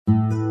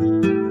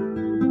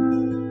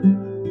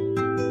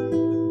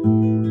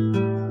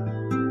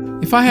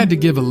If I had to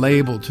give a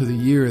label to the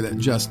year that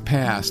just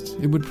passed,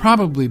 it would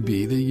probably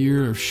be the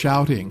year of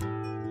shouting.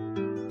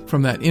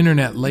 From that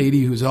internet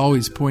lady who's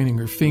always pointing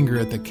her finger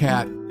at the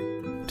cat,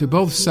 to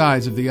both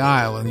sides of the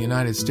aisle in the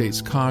United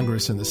States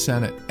Congress and the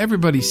Senate,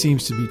 everybody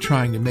seems to be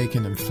trying to make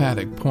an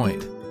emphatic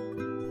point.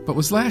 But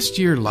was last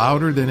year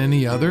louder than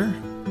any other?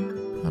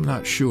 I'm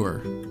not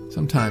sure.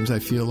 Sometimes I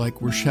feel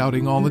like we're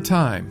shouting all the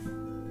time.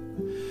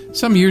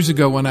 Some years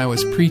ago when I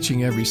was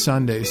preaching every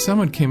Sunday,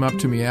 someone came up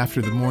to me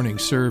after the morning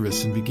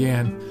service and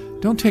began,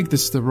 "Don't take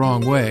this the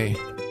wrong way."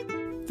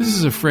 This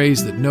is a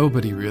phrase that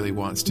nobody really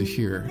wants to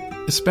hear,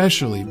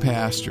 especially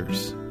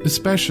pastors,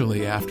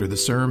 especially after the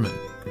sermon.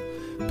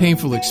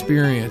 Painful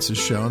experience has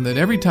shown that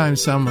every time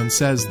someone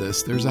says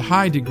this, there's a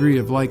high degree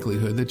of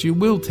likelihood that you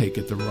will take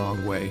it the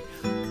wrong way,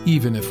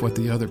 even if what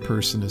the other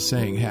person is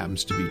saying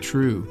happens to be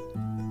true.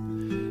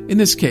 In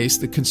this case,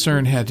 the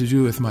concern had to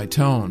do with my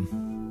tone.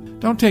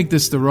 "Don't take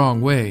this the wrong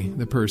way,"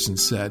 the person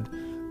said,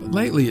 "but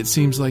lately it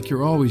seems like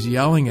you're always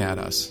yelling at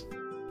us."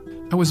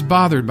 I was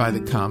bothered by the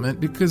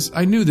comment because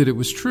I knew that it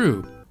was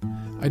true.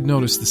 I'd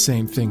noticed the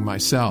same thing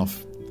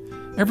myself.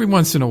 Every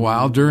once in a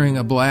while, during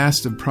a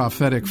blast of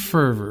prophetic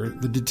fervor,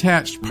 the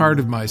detached part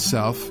of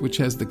myself, which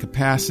has the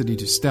capacity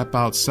to step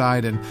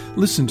outside and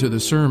listen to the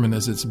sermon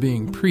as it's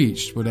being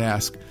preached, would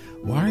ask,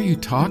 "Why are you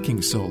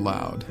talking so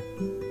loud?"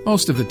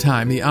 Most of the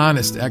time, the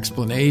honest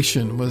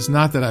explanation was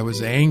not that I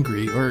was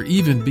angry or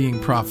even being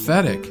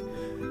prophetic.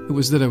 It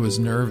was that I was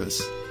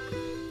nervous.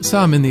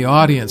 Some in the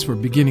audience were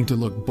beginning to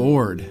look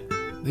bored.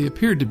 They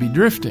appeared to be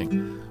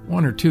drifting.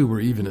 One or two were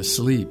even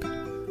asleep.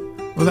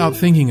 Without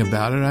thinking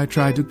about it, I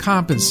tried to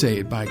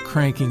compensate by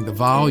cranking the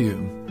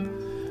volume.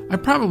 I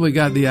probably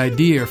got the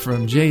idea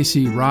from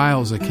J.C.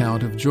 Ryle's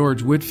account of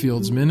George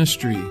Whitfield's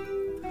ministry.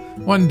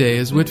 One day,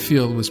 as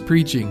Whitfield was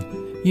preaching,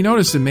 he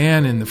noticed a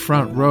man in the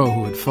front row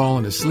who had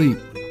fallen asleep.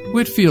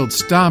 Whitfield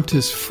stomped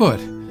his foot,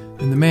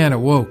 and the man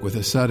awoke with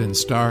a sudden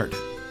start.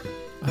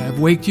 "I have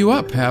waked you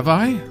up, have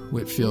I?"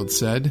 Whitfield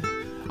said.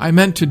 "I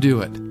meant to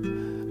do it.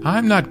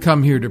 I'm not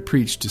come here to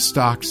preach to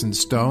stocks and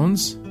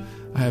stones.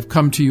 I have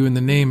come to you in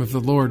the name of the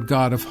Lord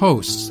God of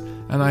hosts,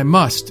 and I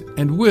must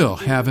and will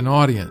have an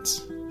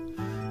audience."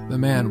 The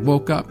man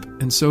woke up,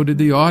 and so did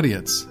the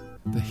audience.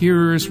 The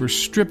hearers were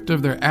stripped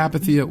of their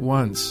apathy at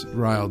once,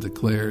 Ryle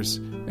declares.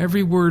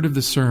 Every word of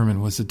the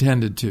sermon was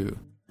attended to.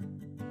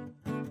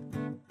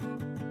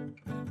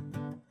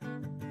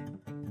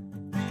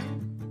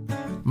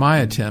 My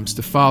attempts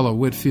to follow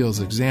Whitfield's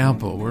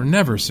example were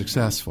never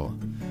successful.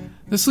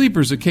 The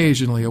sleepers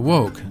occasionally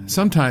awoke,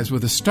 sometimes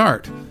with a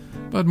start,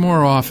 but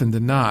more often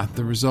than not,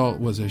 the result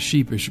was a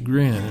sheepish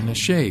grin and a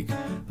shake,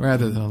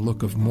 rather than a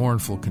look of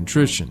mournful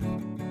contrition.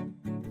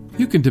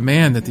 You can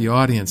demand that the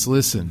audience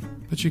listen,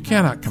 but you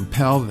cannot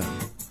compel them.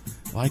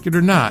 Like it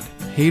or not,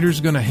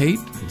 haters gonna hate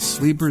and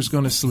sleepers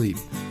gonna sleep.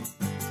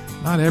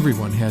 Not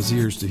everyone has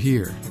ears to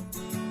hear.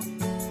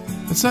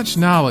 But such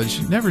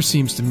knowledge never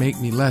seems to make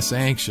me less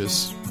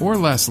anxious or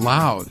less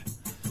loud.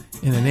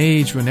 In an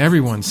age when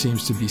everyone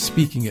seems to be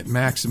speaking at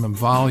maximum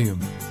volume,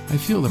 I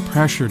feel the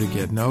pressure to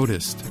get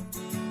noticed.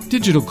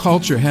 Digital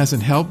culture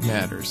hasn't helped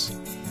matters.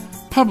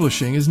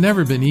 Publishing has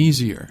never been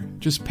easier.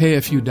 Just pay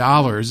a few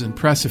dollars and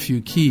press a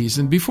few keys,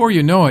 and before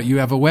you know it, you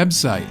have a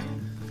website.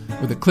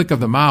 With a click of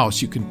the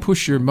mouse, you can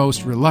push your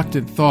most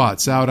reluctant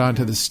thoughts out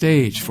onto the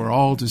stage for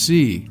all to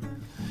see.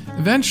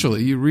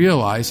 Eventually, you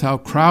realize how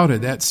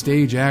crowded that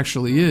stage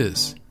actually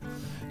is.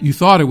 You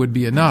thought it would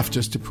be enough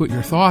just to put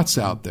your thoughts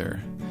out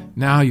there.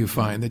 Now you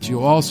find that you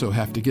also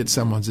have to get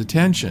someone's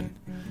attention.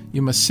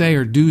 You must say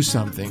or do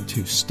something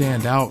to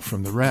stand out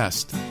from the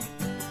rest.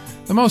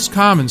 The most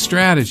common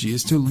strategy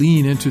is to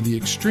lean into the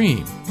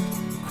extreme.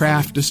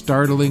 Craft a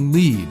startling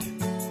lead.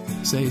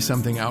 Say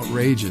something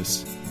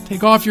outrageous.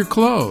 Take off your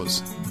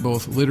clothes,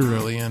 both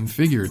literally and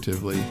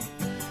figuratively.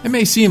 It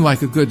may seem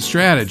like a good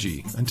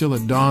strategy until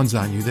it dawns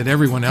on you that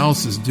everyone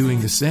else is doing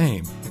the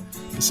same.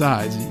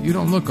 Besides, you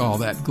don't look all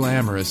that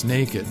glamorous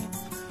naked.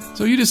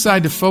 So you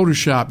decide to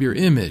Photoshop your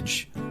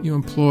image. You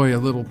employ a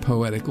little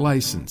poetic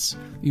license.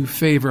 You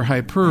favor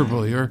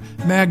hyperbole or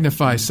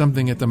magnify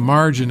something at the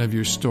margin of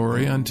your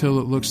story until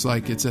it looks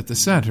like it's at the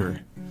center.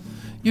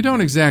 You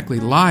don't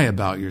exactly lie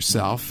about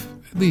yourself,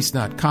 at least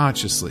not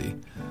consciously,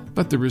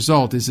 but the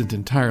result isn't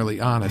entirely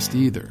honest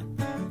either.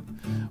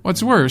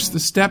 What's worse, the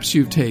steps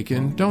you've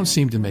taken don't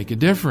seem to make a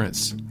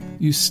difference.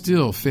 You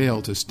still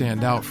fail to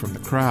stand out from the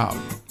crowd.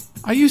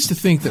 I used to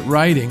think that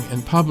writing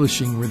and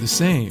publishing were the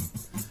same.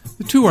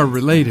 The two are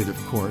related, of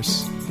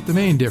course, but the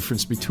main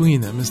difference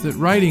between them is that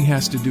writing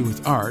has to do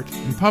with art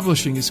and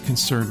publishing is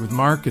concerned with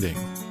marketing.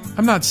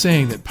 I'm not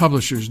saying that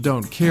publishers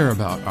don't care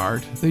about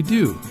art, they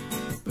do,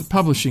 but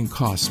publishing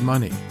costs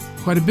money.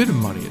 Quite a bit of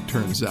money, it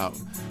turns out,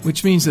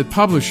 which means that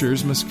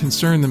publishers must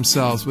concern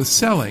themselves with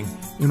selling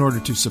in order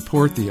to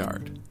support the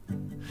art.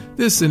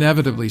 This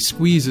inevitably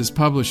squeezes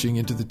publishing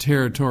into the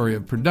territory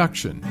of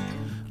production.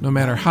 No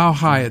matter how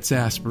high its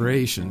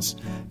aspirations,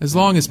 as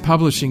long as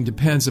publishing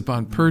depends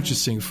upon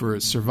purchasing for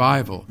its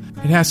survival,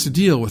 it has to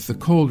deal with the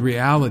cold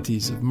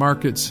realities of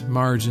markets,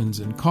 margins,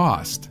 and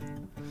cost.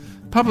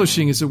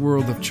 Publishing is a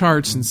world of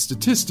charts and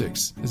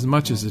statistics as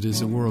much as it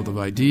is a world of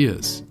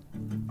ideas.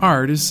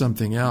 Art is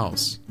something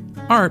else.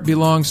 Art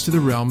belongs to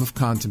the realm of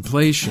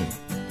contemplation.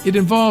 It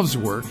involves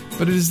work,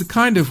 but it is the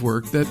kind of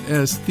work that,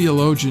 as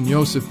theologian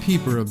Josef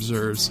Pieper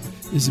observes,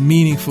 is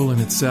meaningful in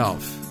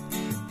itself.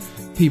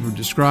 Pieper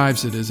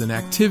describes it as an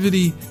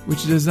activity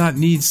which does not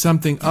need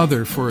something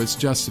other for its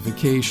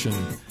justification,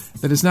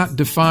 that is not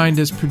defined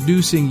as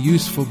producing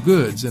useful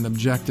goods and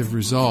objective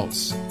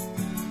results.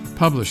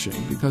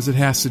 Publishing, because it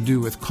has to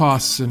do with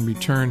costs and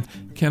return,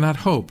 cannot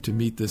hope to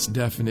meet this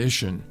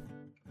definition.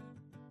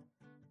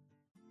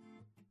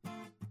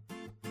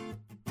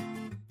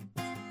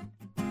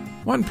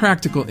 One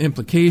practical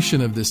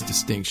implication of this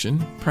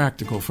distinction,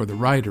 practical for the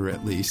writer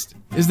at least,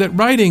 is that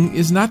writing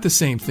is not the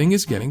same thing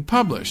as getting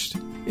published.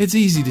 It's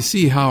easy to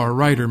see how a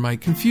writer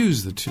might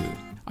confuse the two.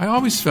 I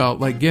always felt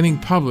like getting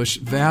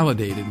published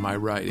validated my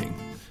writing.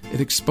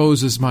 It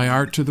exposes my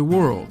art to the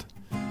world.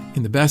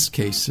 In the best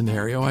case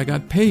scenario, I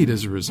got paid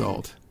as a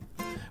result.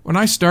 When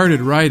I started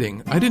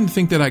writing, I didn't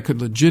think that I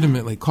could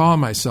legitimately call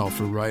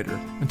myself a writer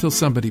until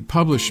somebody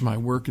published my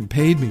work and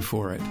paid me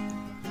for it.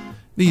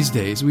 These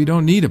days, we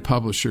don't need a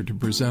publisher to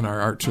present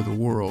our art to the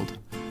world.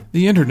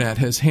 The internet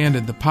has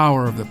handed the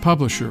power of the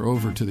publisher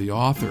over to the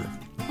author.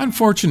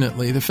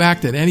 Unfortunately, the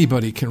fact that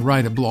anybody can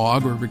write a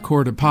blog or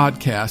record a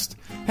podcast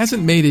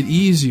hasn't made it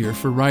easier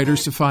for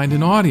writers to find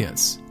an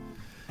audience.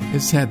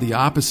 It's had the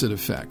opposite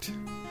effect.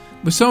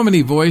 With so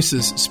many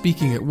voices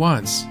speaking at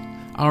once,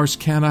 ours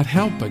cannot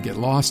help but get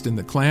lost in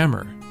the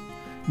clamor.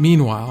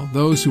 Meanwhile,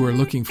 those who are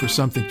looking for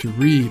something to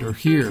read or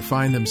hear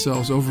find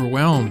themselves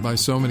overwhelmed by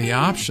so many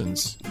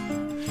options.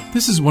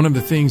 This is one of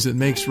the things that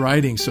makes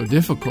writing so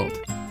difficult.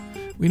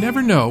 We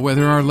never know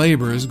whether our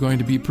labor is going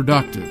to be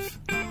productive.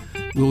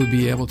 Will we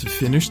be able to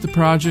finish the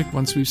project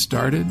once we've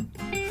started?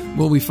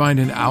 Will we find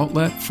an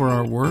outlet for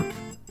our work?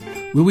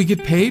 Will we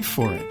get paid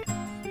for it?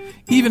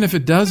 Even if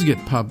it does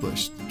get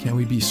published, can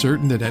we be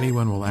certain that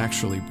anyone will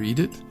actually read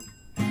it?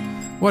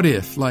 What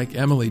if, like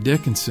Emily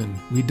Dickinson,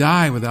 we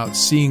die without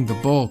seeing the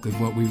bulk of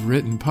what we've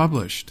written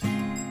published?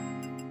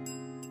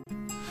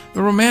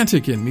 The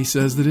romantic in me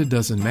says that it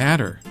doesn't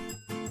matter.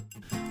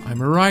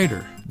 I'm a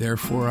writer,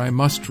 therefore I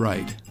must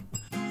write.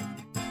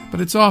 But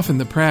it's often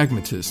the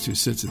pragmatist who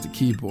sits at the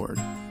keyboard.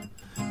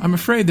 I'm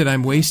afraid that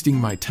I'm wasting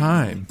my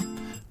time.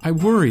 I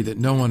worry that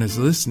no one is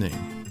listening.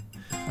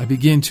 I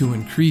begin to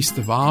increase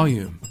the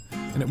volume,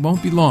 and it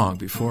won't be long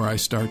before I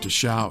start to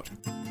shout.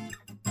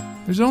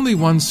 There's only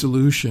one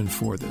solution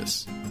for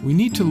this. We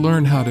need to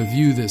learn how to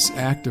view this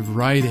act of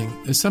writing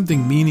as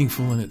something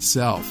meaningful in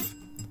itself.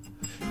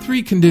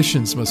 3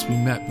 conditions must be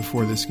met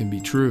before this can be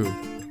true.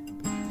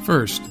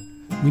 First,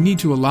 we need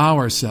to allow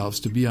ourselves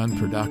to be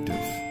unproductive.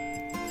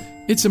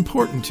 It's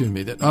important to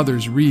me that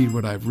others read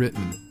what I've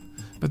written,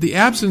 but the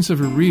absence of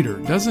a reader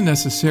doesn't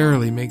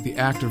necessarily make the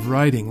act of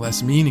writing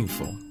less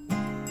meaningful.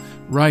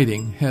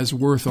 Writing has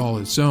worth all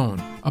its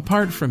own,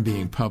 apart from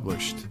being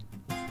published.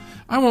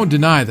 I won't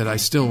deny that I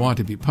still want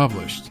to be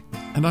published,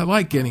 and I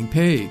like getting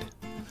paid,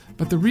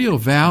 but the real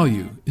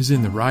value is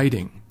in the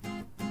writing.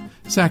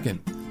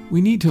 Second,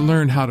 we need to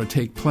learn how to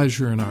take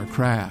pleasure in our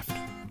craft.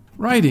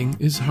 Writing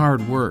is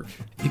hard work.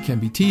 It can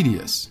be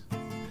tedious.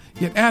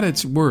 Yet at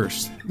its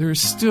worst, there is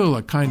still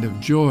a kind of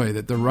joy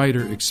that the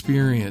writer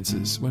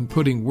experiences when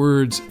putting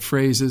words,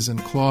 phrases,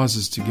 and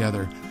clauses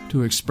together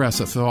to express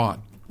a thought.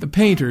 The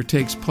painter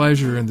takes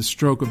pleasure in the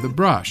stroke of the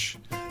brush,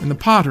 and the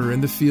potter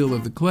in the feel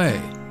of the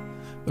clay.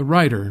 The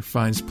writer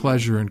finds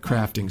pleasure in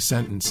crafting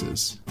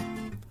sentences.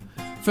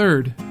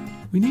 Third,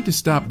 we need to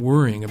stop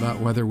worrying about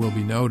whether we'll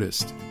be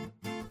noticed.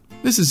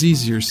 This is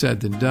easier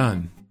said than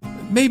done.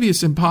 Maybe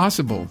it's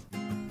impossible,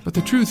 but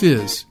the truth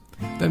is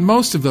that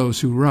most of those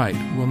who write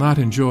will not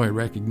enjoy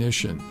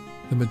recognition.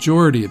 The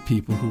majority of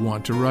people who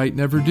want to write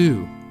never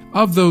do.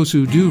 Of those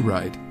who do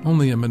write,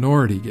 only a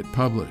minority get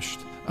published.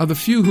 Of the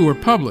few who are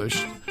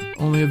published,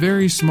 only a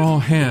very small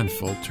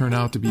handful turn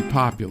out to be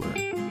popular.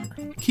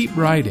 Keep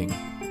writing,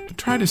 but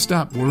try to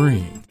stop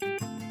worrying.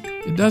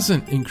 It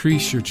doesn't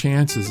increase your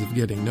chances of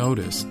getting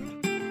noticed.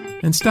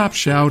 And stop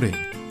shouting.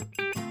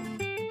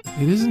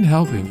 It isn't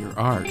helping your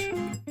art.